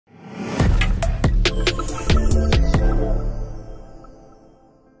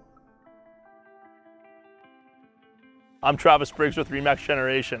I'm Travis Briggs with Remax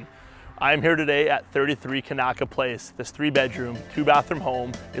Generation. I'm here today at 33 Kanaka Place. This 3-bedroom, 2-bathroom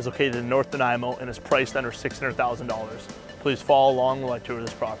home is located in North Nanaimo and is priced under $600,000. Please follow along while I tour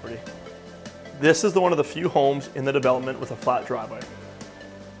this property. This is one of the few homes in the development with a flat driveway.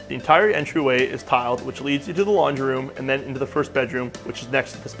 The entire entryway is tiled, which leads you to the laundry room and then into the first bedroom, which is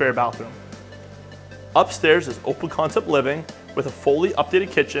next to the spare bathroom. Upstairs is open concept living with a fully updated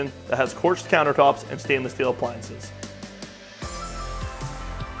kitchen that has quartz countertops and stainless steel appliances.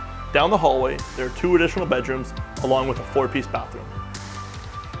 Down the hallway, there are 2 additional bedrooms along with a 4-piece bathroom.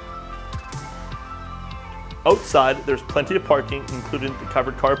 Outside, there's plenty of parking, including the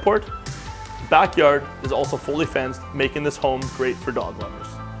covered carport. The backyard is also fully fenced, making this home great for dog lovers.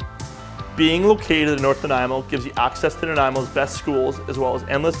 Being located in North Nanaimo gives you access to Nanaimo's best schools, as well as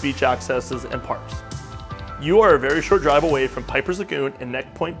endless beach accesses and parks. You are a very short drive away from Piper's Lagoon and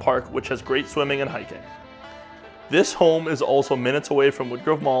Neck Point Park, which has great swimming and hiking. This home is also minutes away from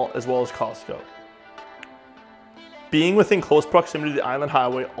Woodgrove Mall as well as Costco. Being within close proximity to the Island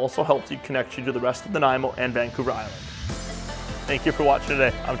Highway also helps connect you to the rest of Nanaimo and Vancouver Island. Thank you for watching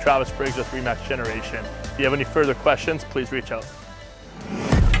today. I'm Travis Briggs with Remax Generation. If you have any further questions, please reach out.